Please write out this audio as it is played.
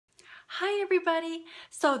Hi everybody!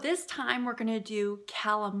 So this time we're going to do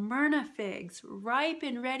Calimyrna figs, ripe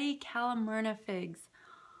and ready Calimyrna figs.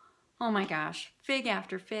 Oh my gosh, fig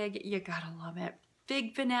after fig, you gotta love it.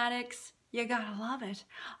 Fig fanatics, you gotta love it.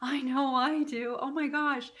 I know I do, oh my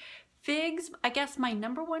gosh. Figs, I guess my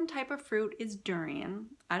number one type of fruit is durian.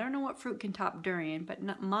 I don't know what fruit can top durian, but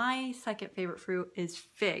my second favorite fruit is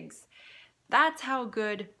figs. That's how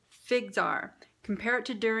good figs are. Compare it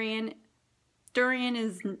to durian. Durian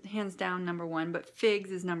is hands down number one, but figs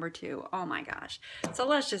is number two. Oh my gosh. So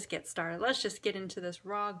let's just get started. Let's just get into this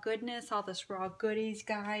raw goodness, all this raw goodies,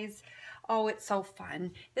 guys. Oh, it's so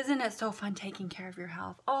fun. Isn't it so fun taking care of your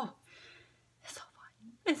health? Oh, it's so fun.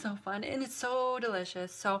 It's so fun and it's so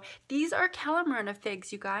delicious. So these are Calimyrna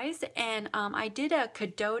figs, you guys. And I did a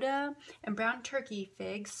Cadota and brown turkey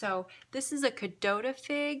fig. So this is a Cadota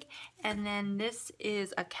fig and then this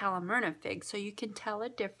is a Calimyrna fig. So you can tell a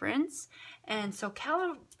difference. And so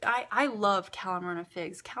I love Calimyrna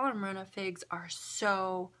figs. Calimyrna figs are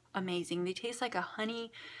so amazing. They taste like a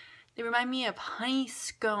honey. They remind me of honey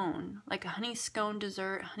scone, like a honey scone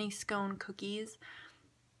dessert, honey scone cookies.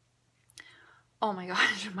 Oh my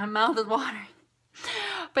gosh, my mouth is watering.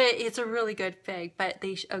 But it's a really good fig. But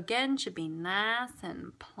they, again, should be nice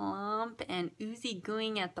and plump and oozy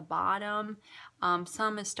gooing at the bottom.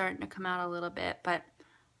 Some is starting to come out a little bit, but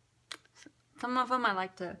some of them I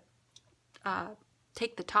like to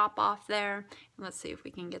take the top off there. Let's see if we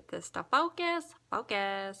can get this to focus.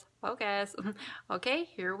 Focus, focus. Okay,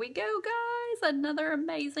 here we go, guys. Another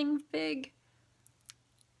amazing fig.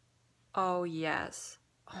 Oh, yes.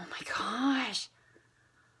 Oh my gosh.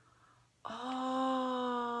 Oh.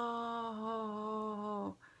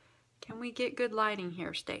 Can we get good lighting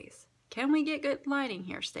here, Stace? Can we get good lighting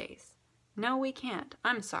here, Stace? No, we can't.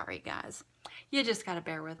 I'm sorry, guys. You just gotta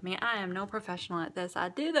bear with me. I am no professional at this. I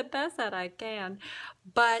do the best that I can.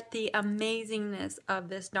 But the amazingness of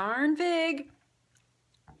this darn fig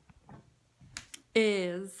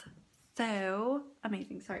is so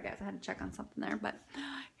amazing. Sorry, guys. I had to check on something there. But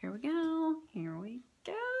here we go. Here we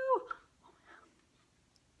go.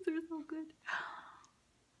 They're so good.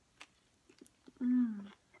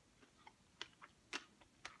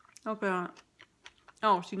 Okay.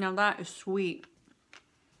 Oh, see, now that is sweet.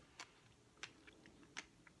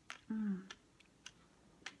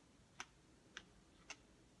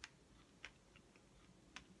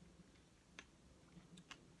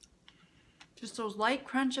 Just those light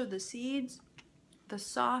crunch of the seeds, the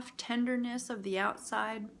soft tenderness of the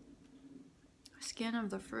outside skin of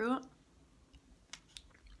the fruit,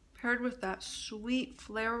 paired with that sweet,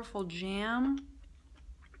 flavorful jam.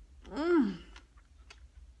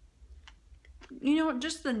 You know,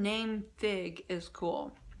 just the name fig is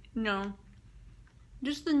cool. You know,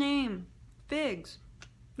 just the name, figs.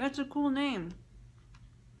 That's a cool name.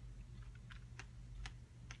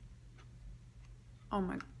 Oh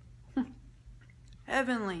my God.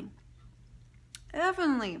 Heavenly.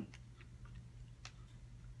 Heavenly.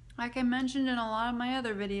 Like I mentioned in a lot of my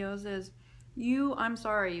other videos is, I'm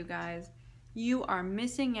sorry you guys, you are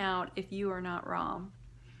missing out if you are not raw.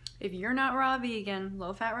 If you're not raw vegan,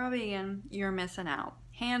 low fat raw vegan, you're missing out.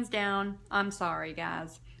 Hands down, I'm sorry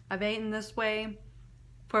guys. I've eaten this way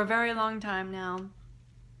for a very long time now.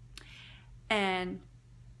 And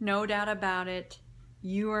no doubt about it,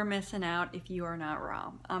 you are missing out if you are not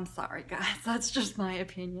raw. I'm sorry guys, that's just my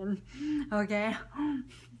opinion, okay?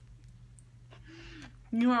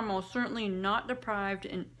 You are most certainly not deprived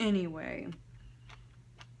in any way.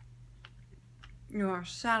 You are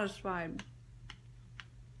satisfied,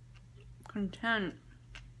 content,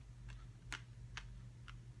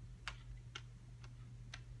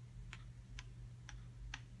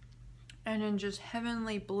 and in just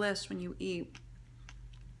heavenly bliss when you eat.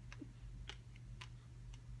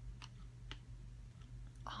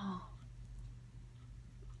 Oh.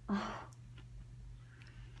 Oh.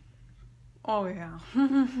 Oh yeah.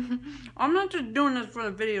 I'm not just doing this for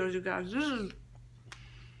the videos, you guys. This is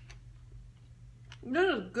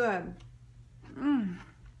good.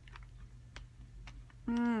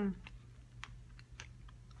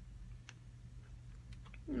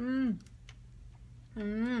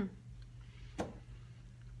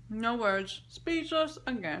 No words. Speechless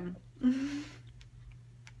again.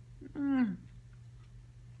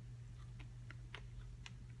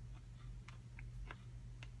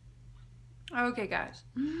 Okay, guys.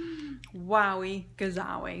 Wowie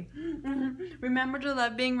gazowie. Remember to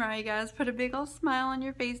love being raw, you guys. Put a big old smile on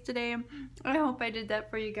your face today. I hope I did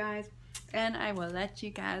that for you guys. And I will let you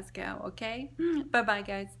guys go, okay? Bye-bye,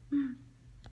 guys.